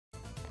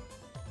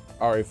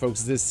Alright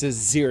folks, this is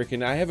Xeric,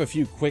 and I have a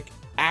few quick,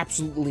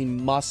 absolutely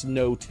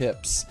must-know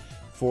tips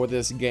for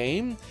this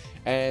game.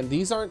 And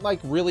these aren't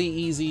like really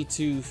easy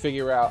to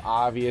figure out.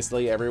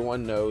 Obviously,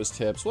 everyone knows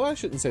tips. Well, I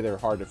shouldn't say they're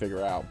hard to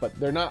figure out, but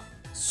they're not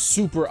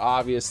super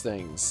obvious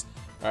things.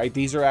 Alright,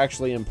 these are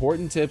actually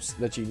important tips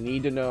that you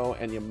need to know,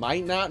 and you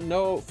might not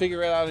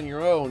figure it out on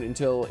your own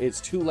until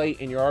it's too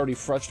late and you're already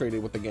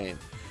frustrated with the game.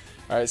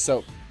 Alright,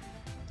 so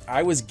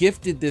I was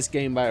gifted this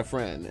game by a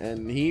friend,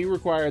 and he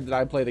required that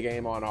I play the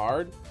game on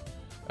hard.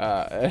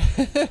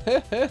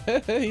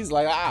 He's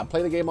like,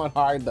 play the game on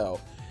hard though.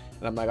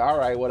 And I'm like,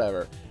 alright,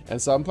 whatever.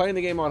 And so I'm playing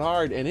the game on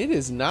hard, and it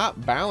is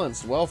not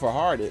balanced well for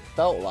hard, it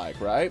felt like,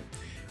 right?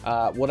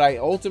 What I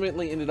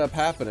ultimately ended up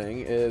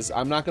happening is,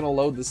 I'm not going to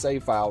load the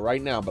save file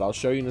right now, but I'll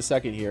show you in a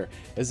second here,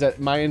 is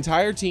that my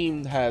entire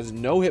team has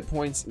no hit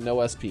points,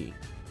 no SP,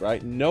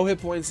 right? No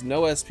hit points,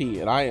 no SP,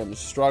 and I am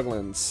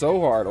struggling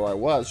so hard, or I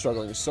was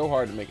struggling so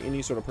hard to make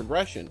any sort of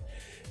progression.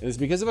 And it's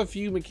because of a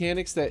few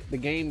mechanics that the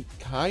game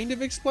kind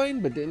of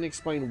explained, but didn't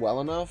explain well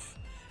enough.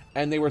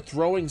 And they were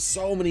throwing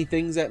so many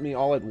things at me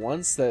all at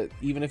once that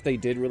even if they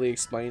did really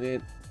explain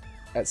it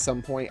at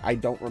some point, I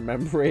don't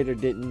remember it or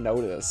didn't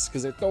notice,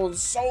 because they're throwing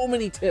so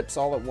many tips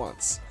all at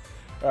once.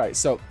 Alright,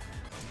 so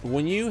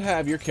when you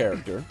have your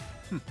character,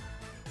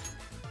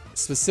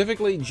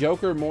 specifically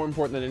Joker more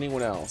important than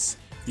anyone else,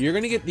 you're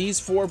going to get these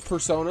 4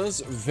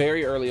 personas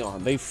very early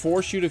on. They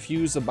force you to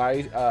fuse a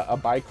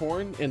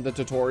bicorn in the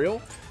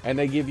tutorial, and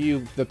they give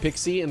you the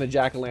pixie and the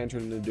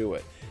jack-o'-lantern to do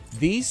it.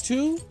 These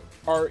 2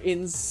 are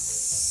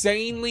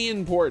insanely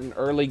important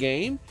early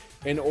game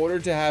in order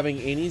to having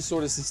any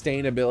sort of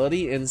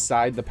sustainability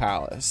inside the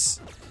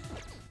palace.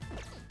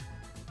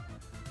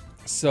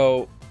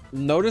 So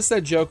notice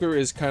that Joker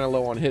is kind of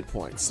low on hit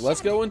points.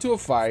 Let's go into a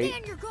fight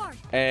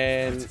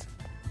and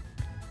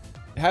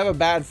have a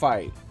bad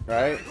fight,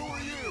 right?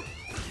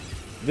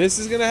 This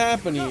is gonna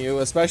happen to you,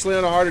 especially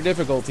on a harder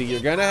difficulty.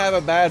 You're gonna have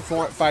a bad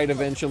fight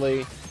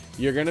eventually.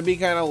 You're gonna be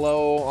kind of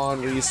low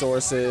on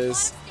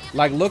resources.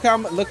 Like, look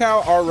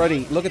how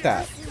already, look at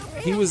that.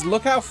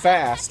 Look how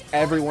fast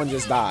everyone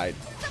just died.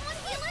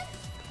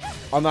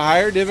 On the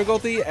higher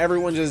difficulty,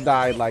 everyone just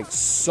died like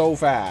so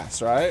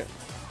fast, right?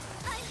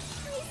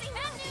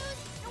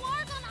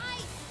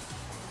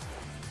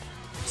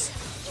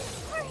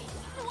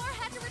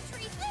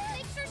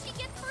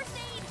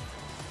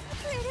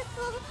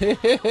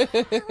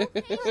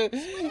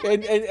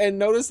 and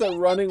notice that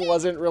running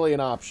wasn't really an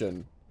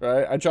option,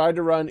 right? I tried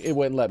to run, it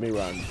wouldn't let me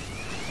run.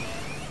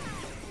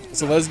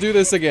 So let's do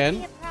this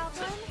again.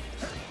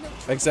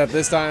 Except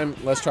this time,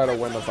 let's try to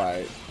win the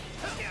fight.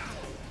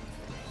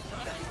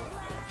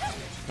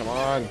 Come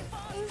on.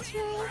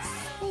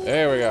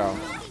 There we go.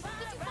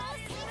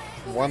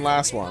 One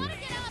last one.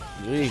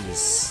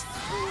 Jeez.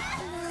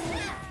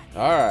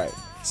 Alright.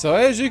 So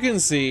as you can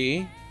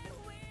see,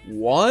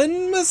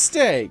 one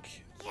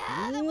mistake.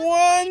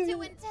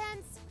 One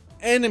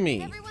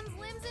enemy.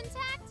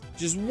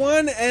 Just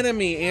one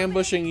enemy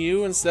ambushing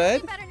you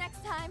instead.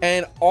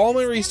 And all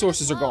my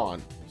resources are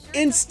gone.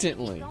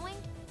 Instantly.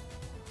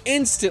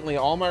 Instantly,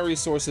 all my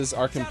resources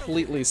are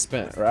completely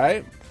spent,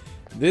 right?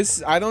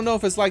 This, I don't know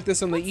if it's like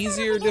this on the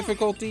easier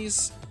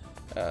difficulties,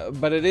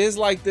 but it is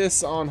like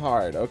this on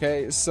hard,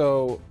 okay?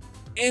 So,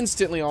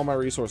 instantly all my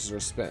resources are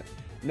spent.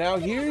 Now,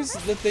 here's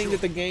the thing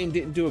that the game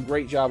didn't do a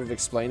great job of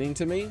explaining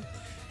to me.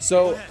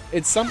 So,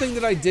 it's something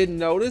that I did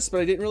notice,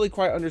 but I didn't really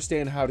quite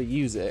understand how to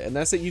use it. And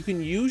that's that you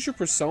can use your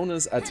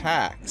persona's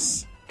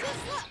attacks.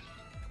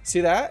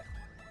 See that?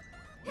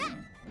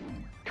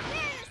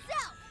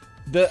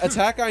 The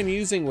attack I'm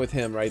using with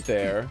him right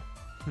there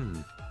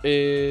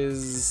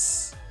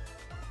is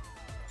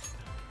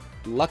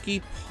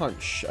Lucky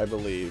Punch, I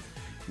believe.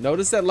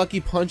 Notice that Lucky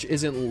Punch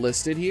isn't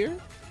listed here,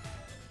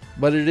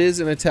 but it is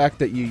an attack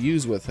that you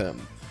use with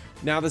him.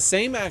 Now, the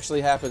same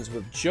actually happens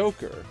with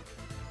Joker.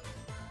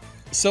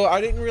 So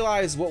I didn't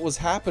realize what was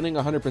happening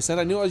 100%.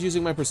 I knew I was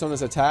using my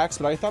persona's attacks,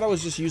 but I thought I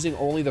was just using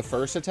only the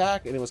first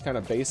attack, and it was kind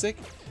of basic.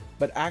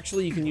 But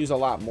actually, you can use a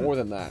lot more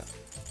than that.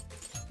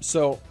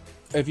 So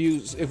if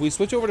we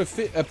switch over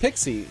to a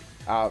Pixie,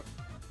 It's all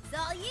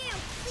you.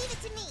 Leave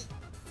it to me.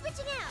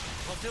 Switching out.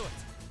 I'll do it.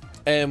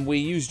 And we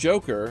use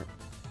Joker,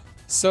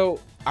 so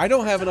I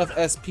don't have enough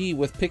SP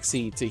with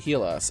Pixie to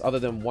heal us other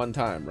than one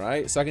time,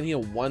 right? So I can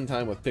heal one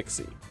time with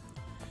Pixie.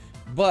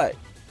 But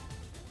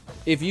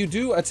if you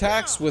do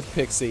attacks with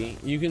Pixie,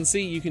 you can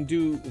see you can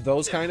do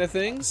those kind of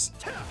things.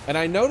 And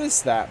I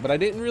noticed that, but I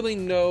didn't really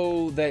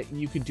know that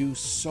you could do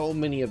so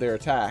many of their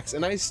attacks.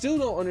 And I still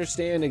don't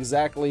understand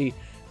exactly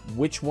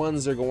which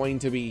ones are going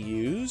to be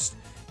used.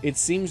 It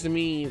seems to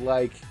me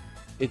like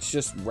it's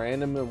just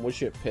random and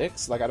which it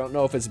picks. Like, I don't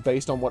know if it's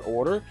based on what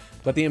order,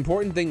 but the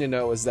important thing to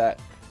know is that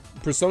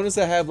personas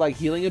that have like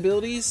healing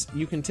abilities,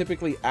 you can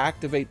typically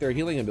activate their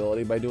healing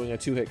ability by doing a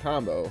 2-hit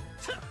combo.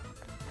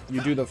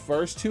 You do the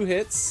first 2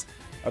 hits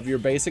of your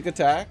basic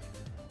attack,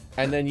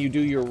 and then you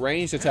do your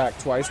ranged attack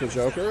twice with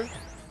Joker,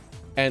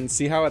 and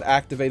see how it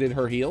activated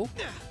her heal?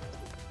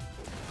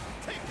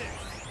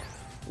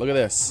 Look at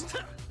this.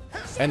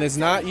 And it's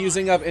not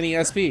using up any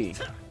SP.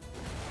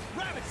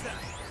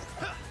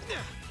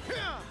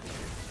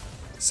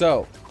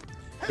 So,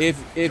 if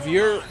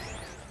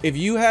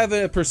you have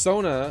a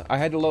persona, I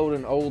had to load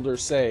an older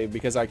save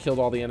because I killed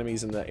all the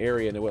enemies in the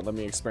area and it wouldn't let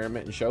me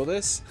experiment and show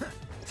this.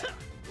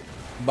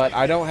 But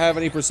I don't have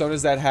any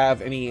personas that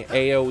have any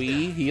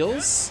AoE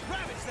heals.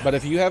 But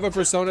if you have a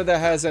persona that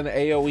has an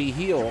AoE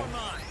heal,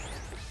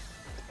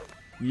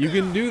 you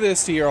can do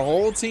this to your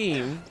whole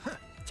team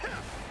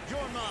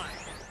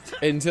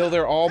until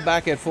they're all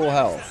back at full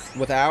health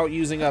without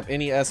using up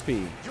any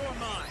SP.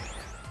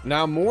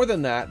 Now, more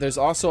than that, there's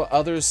also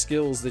other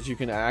skills that you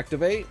can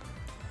activate.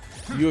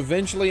 You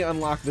eventually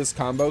unlock this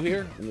combo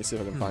here. Let me see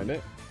if I can find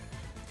it.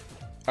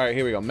 All right,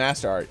 here we go.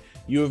 Master Art.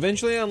 You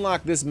eventually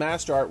unlock this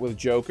Master Art with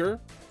Joker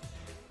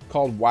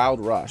called Wild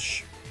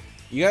Rush.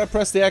 You gotta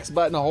press the X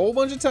button a whole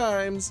bunch of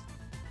times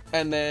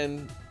and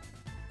then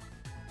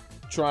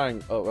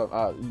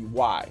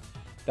Y.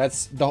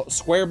 That's the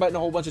square button a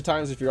whole bunch of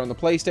times if you're on the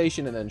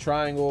PlayStation, and then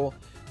triangle.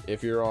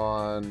 If you're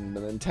on the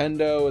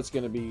Nintendo, it's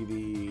gonna be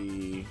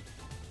the...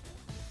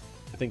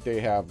 I think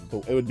they have...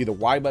 It would be the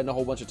Y button a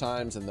whole bunch of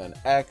times, and then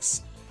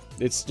X.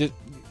 It's just...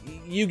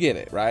 You get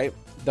it, right?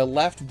 The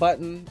left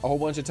button a whole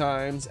bunch of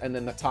times, and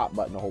then the top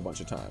button a whole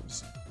bunch of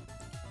times.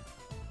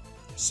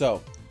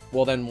 So,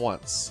 well then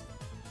once.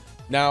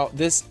 Now,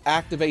 this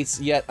activates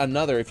yet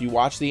another, if you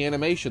watch the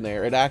animation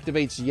there, it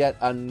activates yet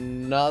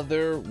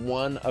another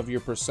one of your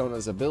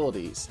persona's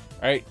abilities.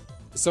 All right,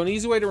 so an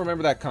easy way to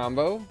remember that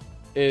combo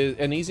is,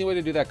 an easy way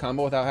to do that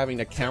combo without having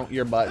to count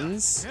your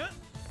buttons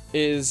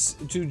is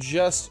to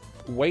just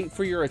wait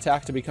for your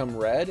attack to become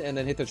red and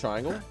then hit the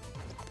triangle.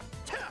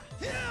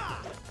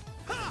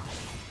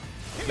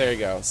 There you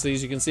go. So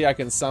as you can see, I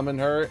can summon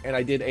her, and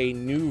I did a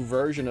new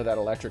version of that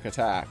electric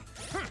attack.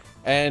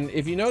 And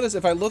if you notice,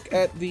 if I look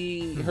at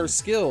her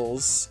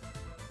skills,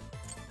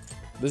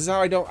 this is how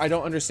I don't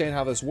understand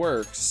how this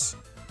works.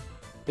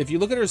 If you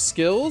look at her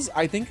skills,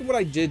 I think what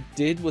I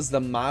did was the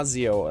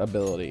Mazio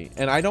ability,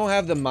 and I don't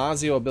have the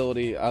Mazio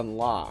ability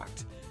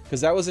unlocked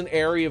because that was an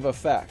area of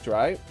effect,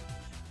 right?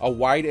 A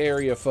wide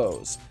area of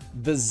foes.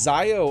 The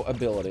Zio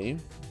ability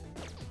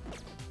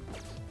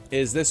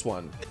is this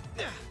one.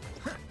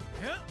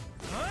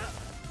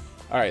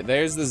 All right,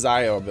 there's the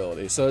Zio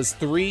ability. So it's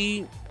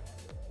three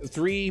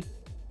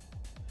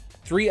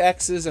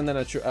X's and then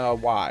a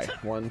Y.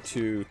 1,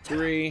 2,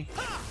 3.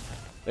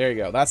 There you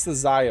go. That's the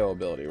Zio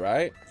ability,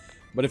 right?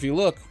 But if you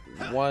look,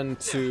 1,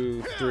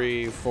 2,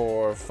 3,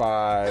 4,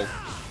 5.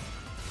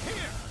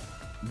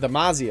 The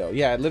Mazio.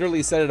 Yeah, it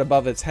literally said it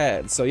above its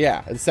head. So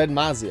yeah, it said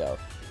Mazio.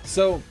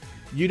 So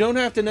you don't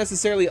have to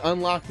necessarily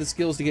unlock the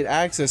skills to get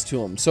access to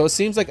them. So it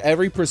seems like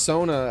every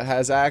persona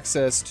has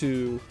access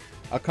to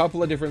a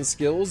couple of different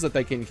skills that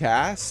they can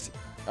cast.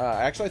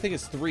 Actually, I think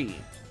it's 3.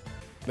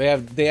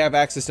 They have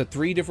access to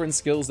 3 different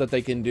skills that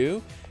they can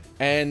do,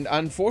 and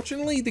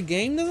unfortunately, the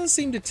game doesn't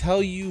seem to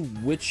tell you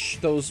what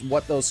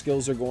those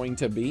skills are going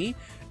to be.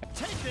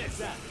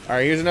 All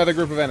right, here's another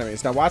group of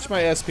enemies. Now watch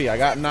my SP. I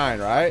got 9,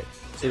 right?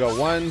 So you go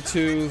 1,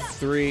 2,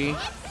 3,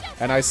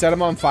 and I set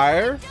them on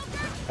fire,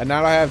 and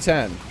now I have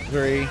 10,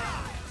 3,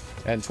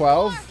 and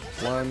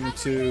 12. 1,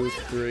 2,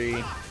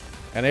 3,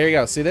 and there you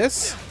go. See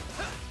this?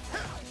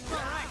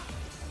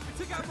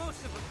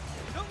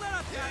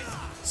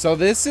 So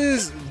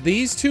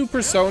these two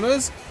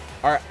personas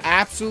are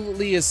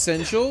absolutely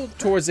essential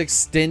towards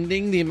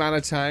extending the amount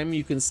of time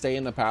you can stay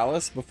in the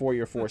palace before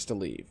you're forced to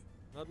leave.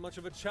 Not much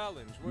of a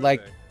challenge,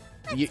 like,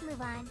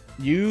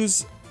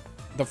 use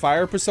the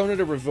fire persona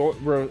to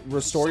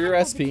restore your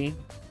SP.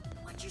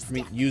 I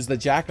mean, use the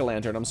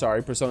jack-o'-lantern, I'm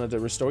sorry, persona to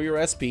restore your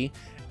SP,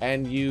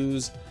 and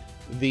use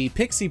the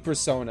pixie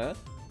persona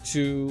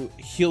to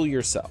heal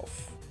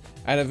yourself.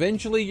 And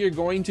eventually you're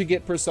going to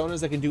get personas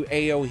that can do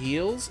AoE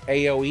heals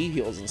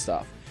and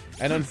stuff.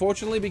 And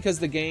unfortunately, because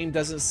the game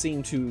doesn't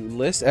seem to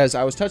list, as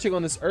I was touching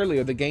on this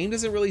earlier, the game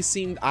doesn't really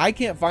seem, I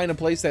can't find a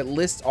place that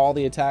lists all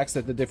the attacks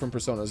that the different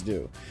personas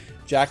do.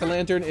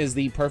 Jack-o'-lantern is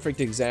the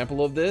perfect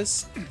example of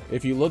this.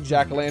 If you look,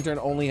 Jack-o'-lantern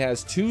only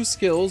has 2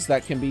 skills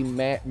that can be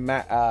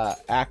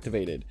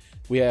activated.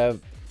 We have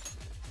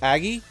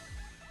Aggie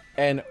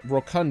and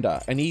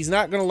Rokunda, and he's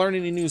not going to learn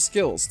any new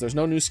skills. There's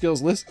no new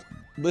skills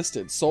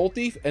listed. Soul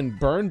Thief and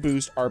Burn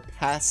Boost are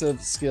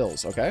passive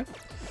skills, okay?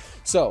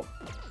 So,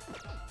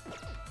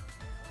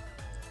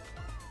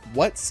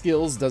 what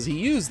skills does he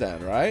use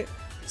then, right?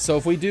 So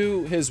if we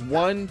do his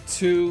 1,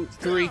 2,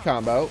 3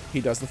 combo,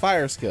 he does the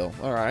fire skill,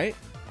 all right?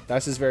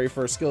 That's his very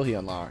first skill he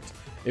unlocked.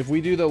 If we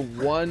do the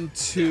 1,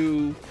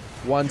 2,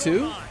 1,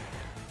 2,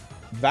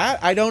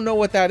 that, I don't know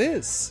what that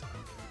is.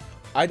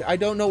 I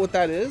don't know what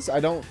that is.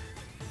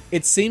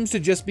 It seems to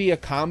just be a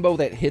combo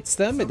that hits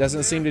them. It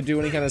doesn't seem to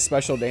do any kind of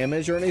special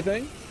damage or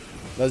anything.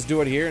 Let's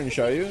do it here and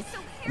show you.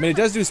 I mean, it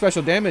does do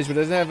special damage, but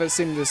it doesn't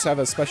seem to have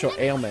a special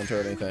ailment or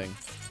anything.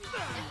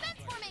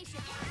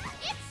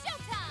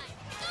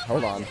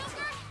 Hold on.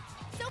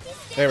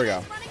 There we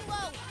go.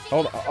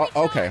 Hold on.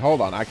 Okay, hold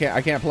on. I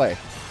can't play.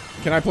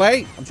 Can I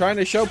play? I'm trying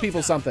to show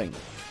people something.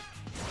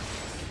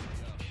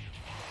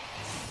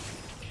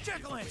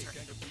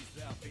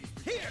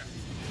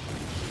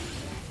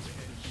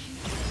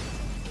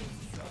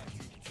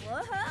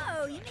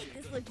 Whoa, you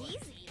look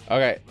easy.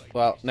 Okay,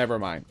 well, never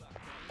mind.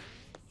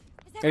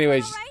 Is everyone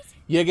Anyways, all right?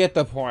 you get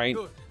the point.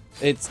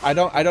 It's I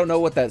don't know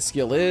what that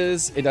skill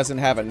is. It doesn't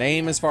have a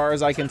name as far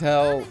as I can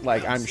tell.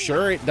 Like, I'm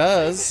sure it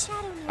does.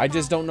 I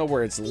just don't know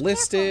where it's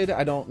listed.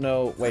 I don't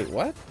know. Wait,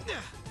 what?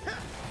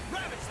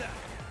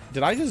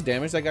 Did I just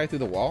damage that guy through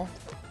the wall?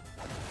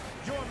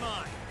 You're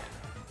mine.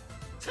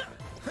 Take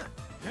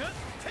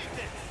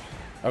this.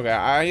 Okay,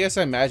 I guess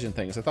I imagine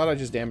things. I thought I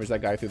just damaged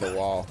that guy through the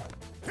wall.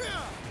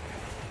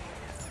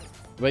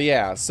 But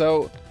yeah,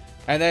 so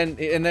and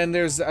then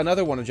there's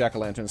another one of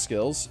Jack-o'-lantern's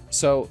skills.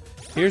 So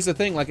here's the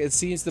thing, like, it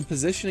seems the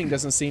positioning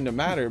doesn't seem to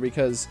matter,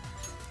 because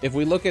if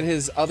we look at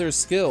his other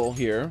skill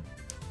here,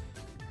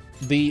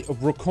 the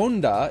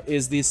Rokonda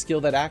is the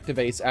skill that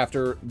activates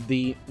after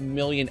the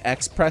million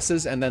X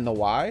presses and then the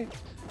Y.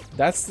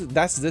 That's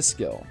this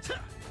skill.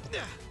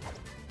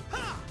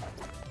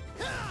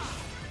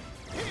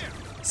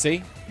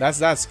 See? That's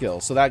that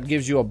skill. So that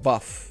gives you a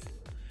buff.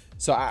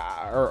 So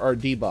or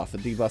debuff.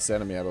 It debuffs the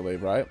enemy, I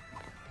believe, right?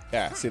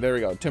 Yeah, see, there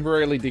we go.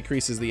 Temporarily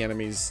decreases the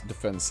enemy's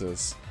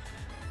defenses.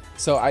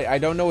 So I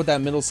don't know what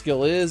that middle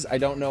skill is. I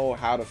don't know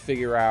how to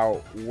figure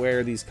out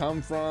where these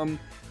come from.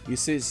 You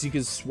see, so you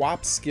can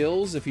swap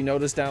skills. If you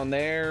notice down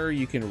there,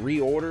 you can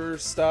reorder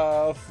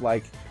stuff.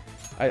 Like,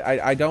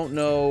 I don't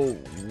know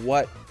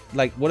what,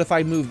 like, what if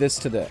I move this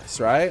to this,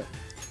 right?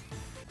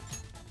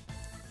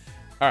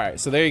 All right,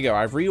 so there you go.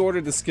 I've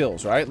reordered the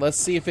skills, right? Let's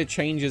see if it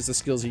changes the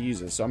skills he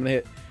uses. So I'm gonna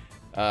hit,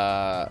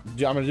 I'm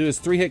gonna do his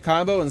 3-hit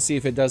combo and see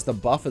if it does the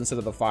buff instead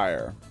of the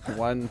fire.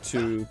 1,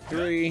 2,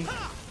 3.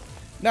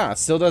 Nah, it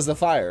still does the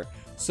fire.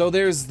 So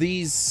there's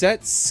these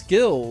set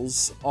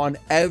skills on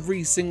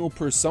every single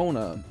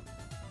persona.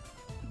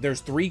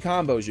 There's 3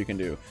 combos you can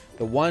do.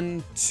 The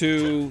 1,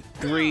 2,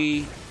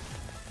 3,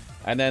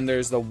 and then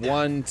there's the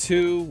 1,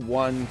 2,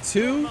 1,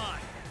 2,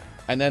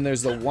 and then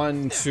there's the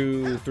 1,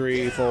 2,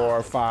 3,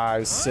 4,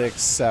 5,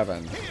 6,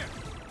 7.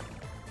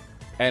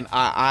 And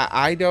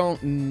I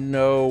don't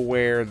know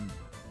where,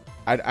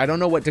 I don't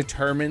know what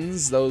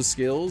determines those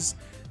skills.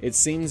 It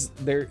seems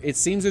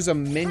there's a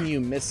menu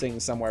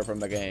missing somewhere from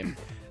the game,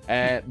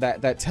 and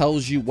that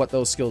tells you what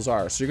those skills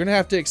are. So you're gonna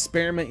have to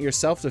experiment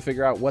yourself to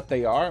figure out what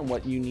they are and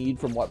what you need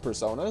from what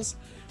personas.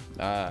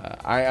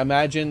 I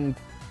imagine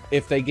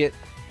if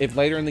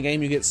later in the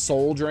game you get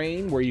soul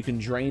drain, where you can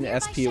drain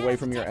SP away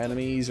from your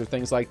enemies or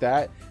things like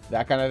that,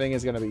 that kind of thing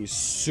is gonna be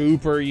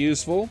super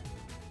useful.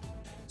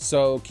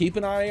 So keep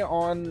an eye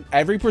on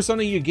every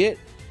persona you get.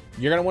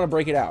 You're going to want to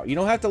break it out. You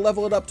don't have to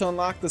level it up to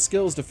unlock the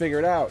skills to figure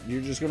it out.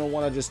 You're just going to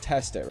want to just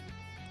test it.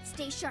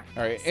 Stay sharp.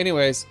 All right,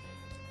 anyways.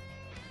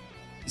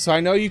 So I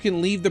know you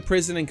can leave the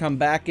prison and come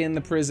back in the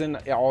prison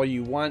all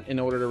you want in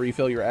order to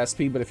refill your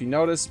SP. But if you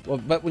notice, well,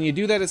 but when you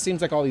do that, it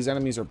seems like all these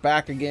enemies are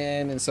back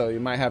again. And so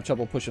you might have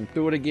trouble pushing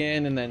through it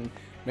again. And then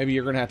maybe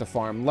you're going to have to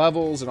farm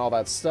levels and all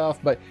that stuff.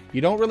 But you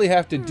don't really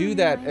have to do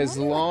that as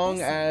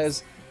long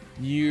as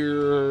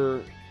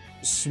you're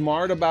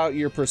smart about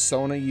your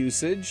persona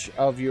usage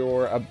of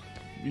your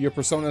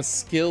persona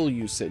skill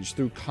usage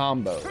through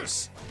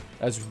combos.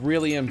 That's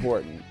really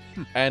important.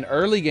 And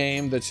early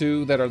game, the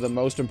 2 that are the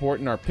most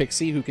important are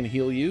Pixie, who can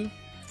heal you,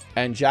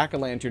 and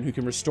Jack-o'-lantern, who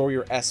can restore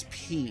your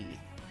SP.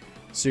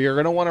 So you're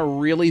going to want to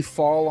really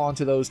fall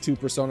onto those 2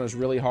 personas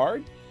really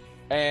hard.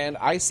 And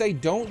I say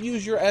don't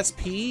use your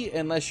SP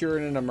unless you're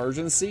in an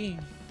emergency.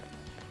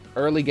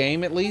 Early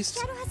game, at least.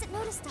 Shadow hasn't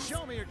noticed us.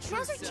 Show me your true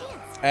Now's our self.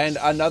 chance. And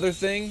another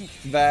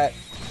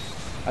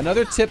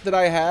tip that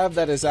I have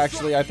that is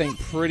actually, I think,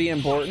 pretty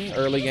important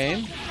early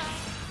game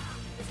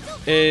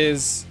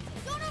is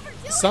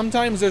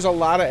sometimes there's a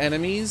lot of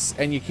enemies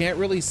and you can't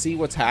really see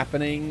what's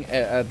happening.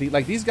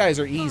 Like, these guys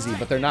are easy,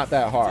 but they're not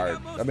that hard.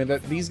 I mean,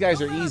 these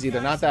guys are easy.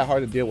 They're not that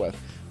hard to deal with.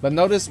 But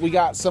notice we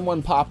got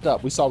someone popped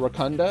up. We saw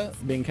Rokunda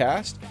being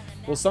cast.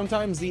 Well,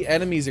 sometimes the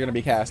enemies are going to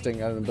be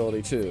casting an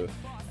ability too.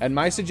 And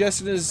my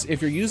suggestion is,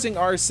 if you're using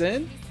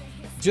Arsene,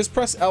 just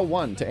press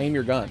L1 to aim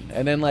your gun,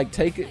 and then, like,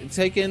 take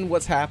in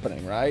what's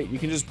happening, right? You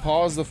can just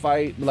pause the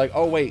fight, like,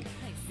 oh wait,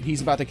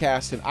 he's about to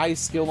cast an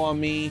ice skill on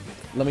me,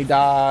 let me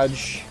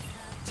dodge.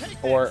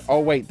 Or,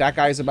 oh wait, that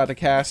guy's about to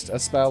cast a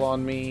spell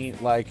on me,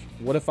 like,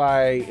 what if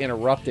I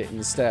interrupt it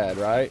instead,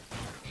 right?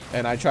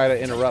 And I try to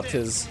interrupt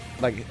his,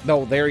 like,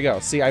 no, there you go.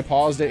 See, I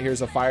paused it,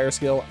 here's a fire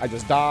skill, I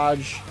just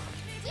dodge.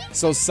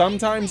 So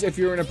sometimes if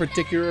you're in a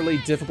particularly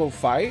difficult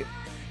fight,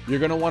 you're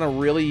going to want to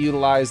really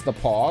utilize the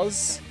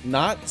pause,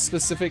 not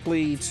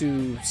specifically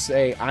to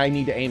say, I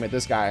need to aim at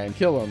this guy and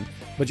kill him,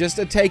 but just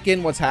to take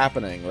in what's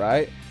happening,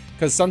 right?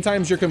 Because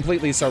sometimes you're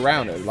completely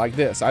surrounded, like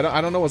this. I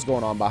don't know what's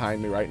going on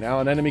behind me right now.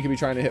 An enemy could be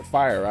trying to hit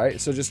fire,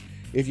 right? So just,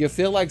 if you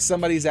feel like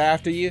somebody's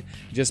after you,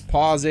 just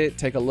pause it,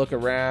 take a look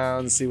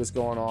around, see what's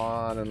going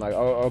on, and like,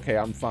 oh, okay,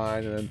 I'm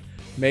fine. And then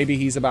maybe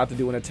he's about to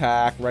do an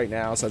attack right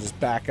now, so I just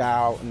back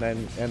out and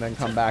then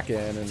come back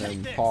in and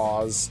then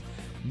pause.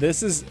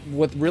 This is,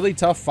 with really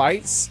tough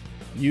fights,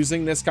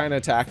 using this kind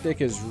of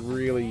tactic is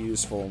really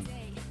useful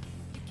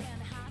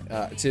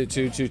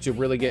to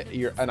really get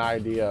an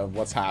idea of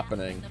what's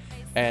happening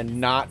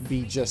and not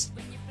be just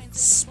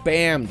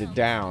spammed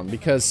down,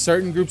 because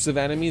certain groups of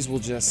enemies will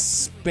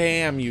just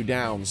spam you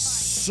down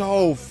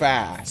so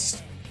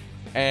fast,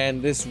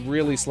 and this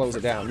really slows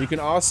it down. You can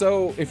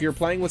also, if you're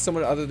playing with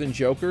someone other than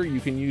Joker, you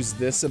can use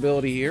this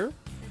ability here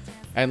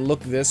and look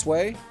this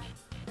way.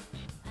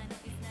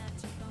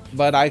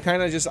 But I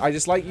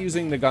just like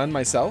using the gun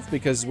myself,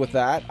 because with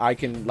that I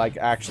can like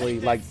actually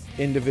like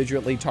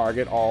individually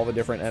target all the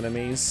different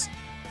enemies.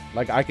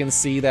 Like I can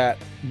see that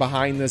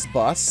behind this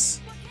bus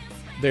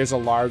there's a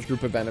large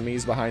group of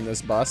enemies behind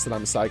this bus that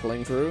I'm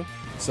cycling through.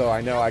 So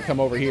I know I come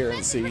over here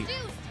and see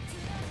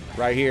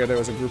right here there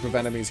was a group of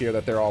enemies here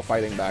that they're all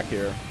fighting back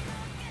here.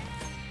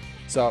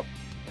 So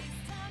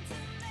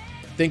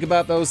think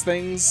about those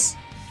things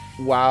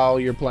while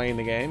you're playing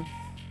the game.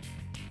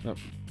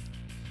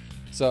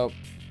 So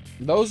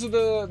those are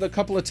the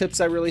couple of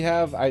tips I really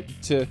have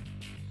to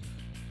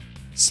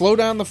slow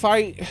down the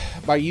fight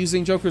by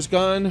using Joker's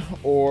gun,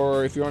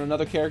 or if you're on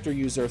another character,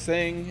 use their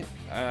thing.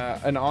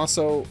 And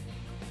also,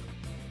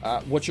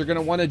 what you're going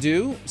to want to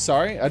do,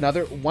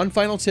 one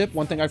final tip,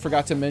 one thing I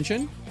forgot to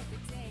mention,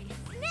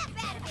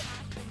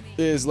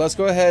 is let's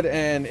go ahead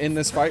and end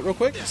this fight real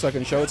quick so I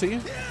can show it to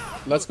you.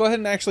 Let's go ahead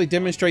and actually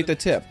demonstrate the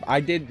tip.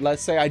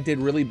 Let's say I did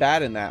really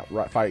bad in that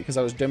fight because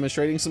I was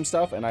demonstrating some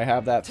stuff, and I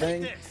have that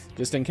thing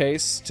just in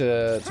case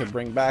to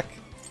bring back,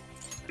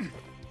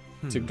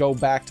 to go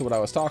back to what I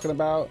was talking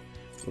about.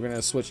 We're going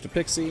to switch to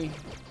Pixie.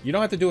 You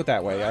don't have to do it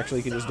that way. Actually,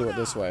 you can just do it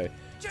this way.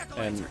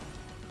 And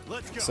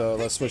so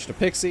let's switch to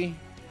Pixie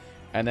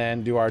and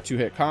then do our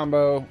 2-hit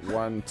combo.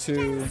 1,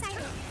 2.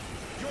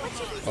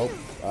 Oh,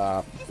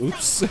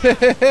 oops.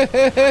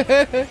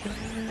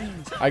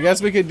 I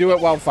guess we could do it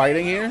while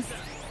fighting here.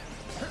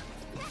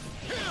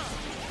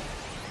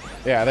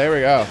 Yeah, there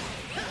we go.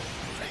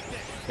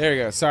 There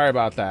you go. Sorry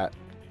about that.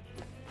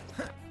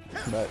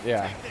 But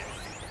yeah,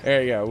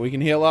 there you go. We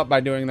can heal up by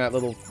doing that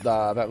little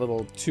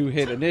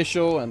 2-hit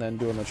initial, and then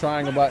doing the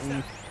triangle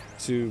button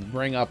to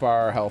bring up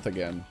our health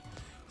again.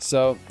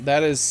 So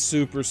that is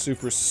super,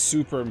 super,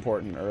 super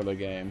important early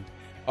game.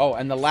 Oh,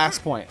 and the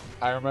last point.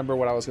 I remember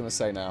what I was going to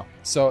say now.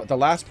 So the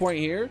last point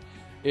here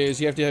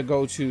is you have to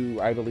go to,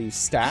 I believe,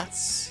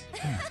 stats,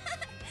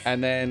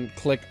 and then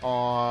click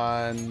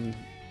on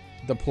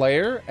the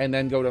player, and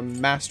then go to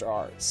Master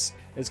Arts.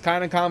 It's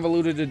kind of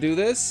convoluted to do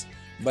this,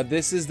 but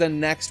this is the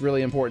next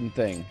really important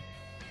thing.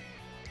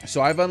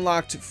 So I've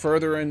unlocked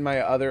further in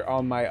my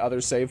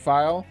other save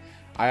file.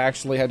 I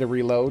actually had to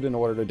reload in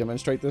order to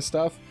demonstrate this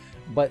stuff.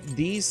 But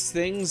these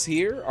things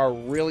here are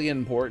really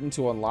important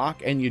to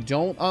unlock, and you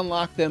don't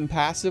unlock them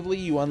passively,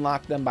 you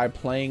unlock them by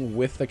playing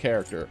with the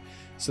character.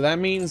 So that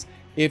means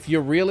if you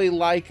really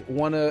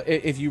want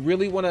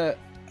to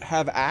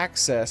have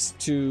access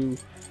to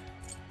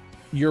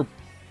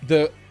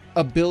the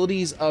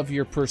abilities of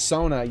your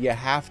persona, you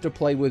have to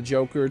play with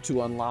Joker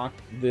to unlock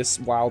this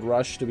Wild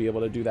Rush to be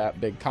able to do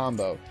that big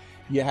combo.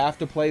 You have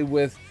to play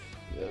with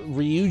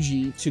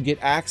Ryuji to get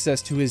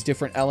access to his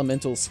different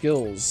elemental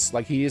skills.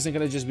 Like, he isn't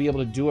going to just be able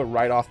to do it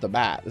right off the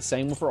bat. The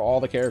same for all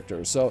the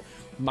characters. So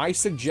my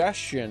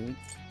suggestion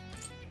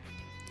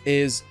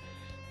is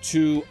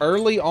to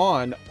early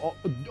on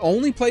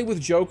only play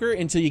with Joker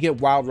until you get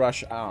Wild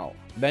Rush out.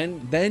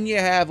 Then you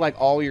have like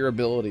all your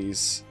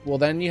abilities. Well,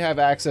 then you have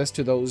access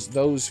to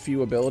those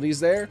few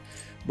abilities there.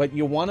 But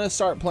you want to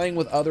start playing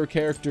with other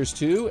characters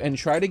too, and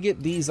try to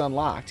get these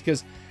unlocked,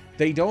 because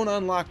they don't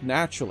unlock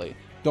naturally.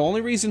 The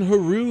only reason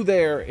Haru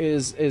there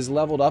is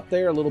leveled up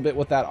there a little bit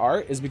with that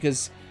art is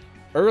because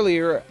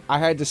earlier I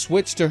had to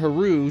switch to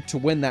Haru to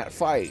win that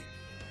fight.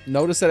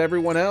 Notice that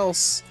everyone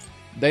else,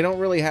 they don't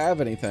really have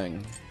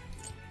anything.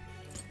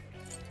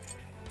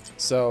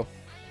 So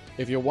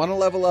if you want to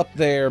level up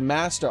their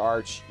Master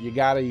Arts, you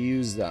got to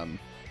use them.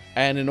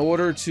 And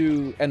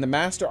the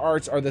Master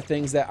Arts are the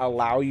things that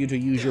allow you to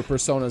use your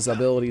persona's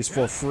abilities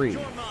for free.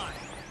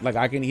 Like,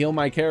 I can heal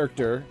my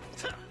character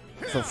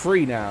for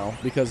free now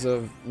because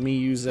of me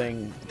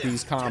using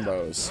these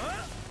combos.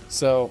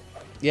 So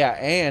yeah,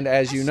 and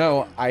as you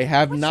know, I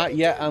have not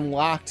yet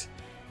unlocked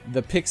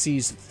the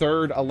Pixie's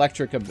second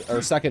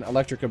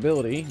electric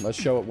ability.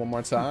 Let's show it one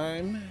more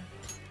time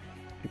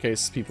in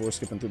case people were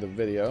skipping through the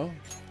video.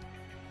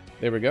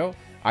 There we go.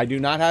 I do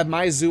not have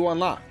my Zoo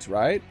unlocked,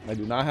 right? I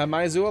do not have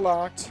my Zoo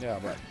unlocked. Yeah,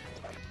 but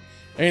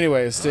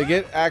anyways, to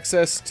get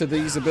access to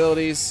these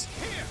abilities,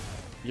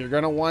 you're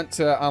gonna want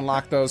to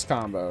unlock those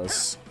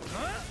combos.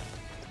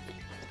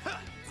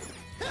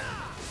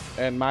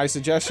 And my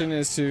suggestion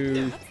is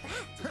to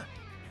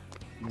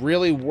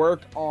really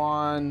work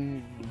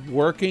on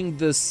working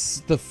the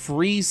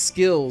free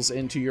skills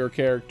into your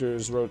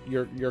character's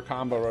your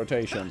combo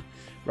rotation,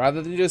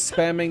 rather than just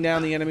spamming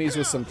down the enemies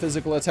with some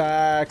physical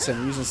attacks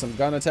and using some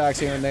gun attacks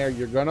here and there.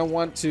 You're gonna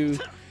want to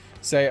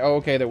say, oh,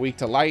 okay, they're weak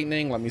to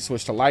lightning. Let me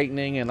switch to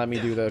lightning and let me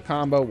do the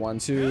combo. 1,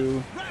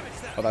 2.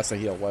 Oh, that's a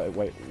heal.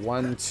 Wait.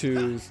 1,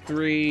 2,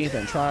 3.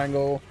 Then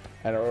triangle.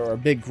 Or a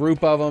big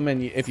group of them,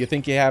 and if you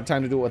think you have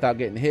time to do it without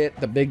getting hit,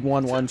 the big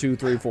one, 1, 2,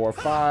 3, 4,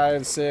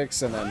 5,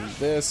 6, and then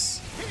this.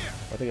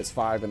 I think it's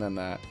 5 and then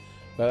that.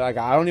 But like,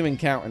 I don't even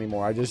count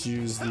anymore. I just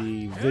use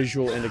the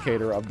visual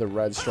indicator of the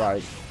red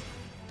stripe.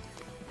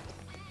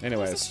 There's a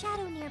Anyways,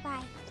 shadow nearby.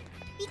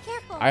 Be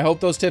careful. I hope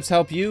those tips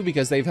help you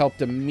because they've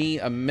helped me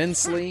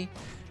immensely.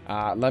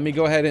 Let me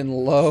go ahead and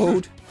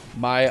load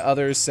my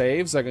other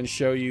saves. I can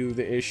show you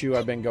the issue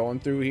I've been going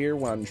through here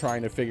when I'm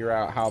trying to figure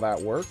out how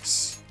that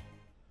works.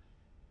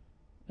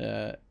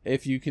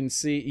 If you can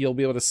see, you'll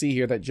be able to see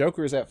here that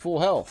Joker is at full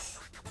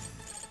health.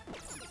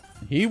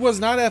 He was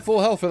not at full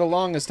health for the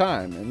longest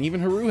time, and even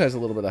Haru has a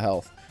little bit of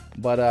health.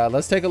 But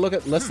let's take a look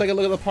at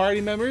the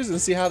party members and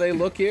see how they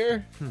look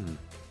here.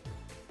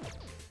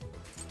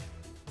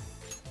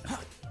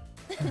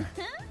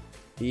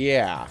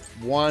 Yeah,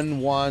 1,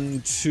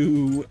 1,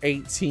 2,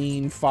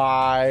 18,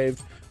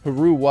 5.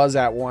 Haru was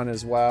at 1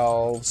 as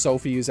well.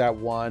 Sophie is at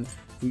 1.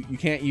 You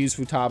can't use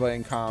Futaba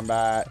in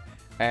combat,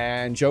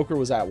 and Joker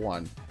was at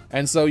 1.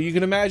 And so you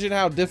can imagine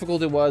how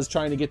difficult it was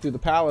trying to get through the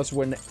palace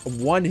when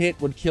one hit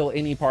would kill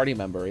any party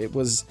member. It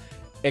was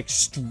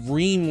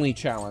extremely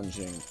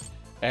challenging.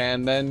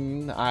 And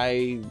then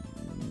I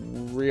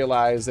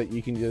realized that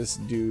you can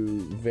just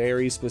do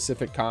very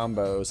specific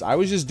combos. I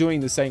was just doing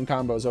the same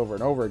combos over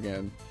and over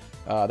again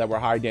that were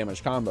high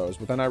damage combos.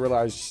 But then I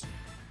realized,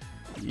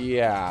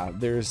 yeah,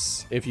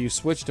 if you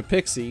switch to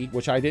Pixie,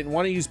 which I didn't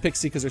want to use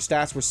Pixie because her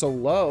stats were so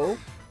low,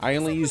 I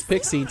only used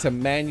Pixie to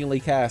manually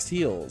cast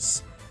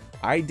heals.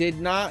 I did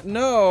not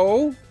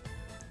know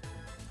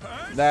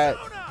that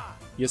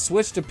you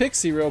switch to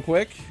Pixie real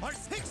quick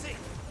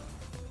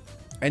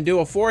and do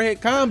a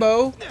 4-hit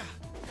combo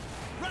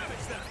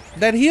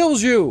that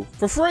heals you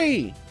for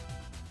free.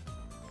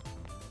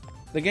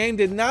 The game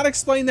did not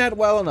explain that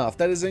well enough.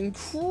 That is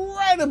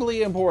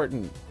incredibly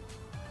important.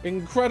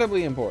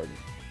 Incredibly important.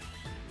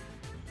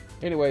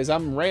 Anyways,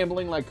 I'm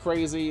rambling like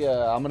crazy.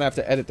 I'm gonna have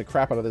to edit the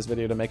crap out of this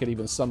video to make it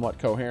even somewhat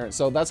coherent.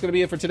 So that's gonna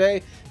be it for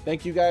today.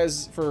 Thank you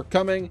guys for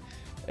coming.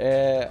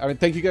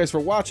 Thank you guys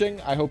for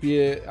watching. I hope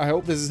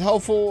this is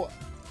helpful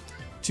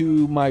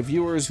to my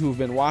viewers who've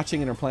been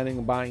watching and are planning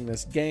on buying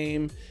this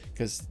game.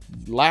 Because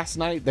last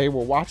night they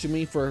were watching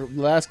me for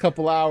the last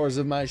couple hours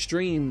of my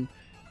stream.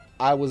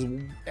 I was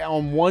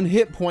on 1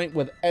 hit point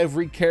with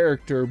every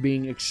character,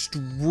 being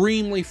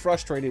extremely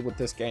frustrated with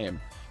this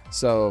game.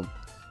 So,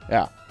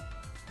 yeah.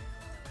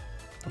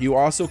 You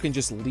also can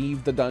just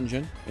leave the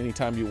dungeon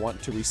anytime you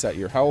want to reset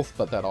your health,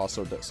 but that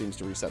also seems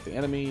to reset the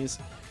enemies.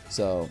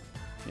 So,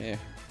 yeah,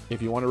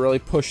 if you want to really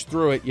push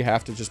through it, you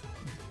have to just...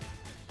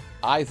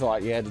 I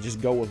thought you had to just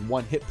go with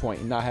 1 hit point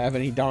and not have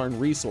any darn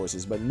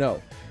resources, but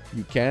no.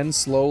 You can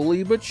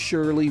slowly but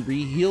surely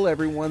re-heal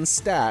everyone's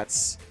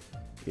stats.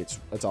 It's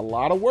a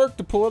lot of work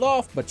to pull it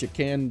off, but you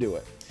can do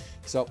it.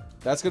 So,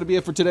 that's going to be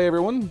it for today,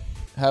 everyone.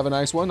 Have a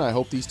nice one. I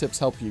hope these tips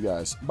help you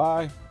guys.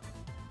 Bye.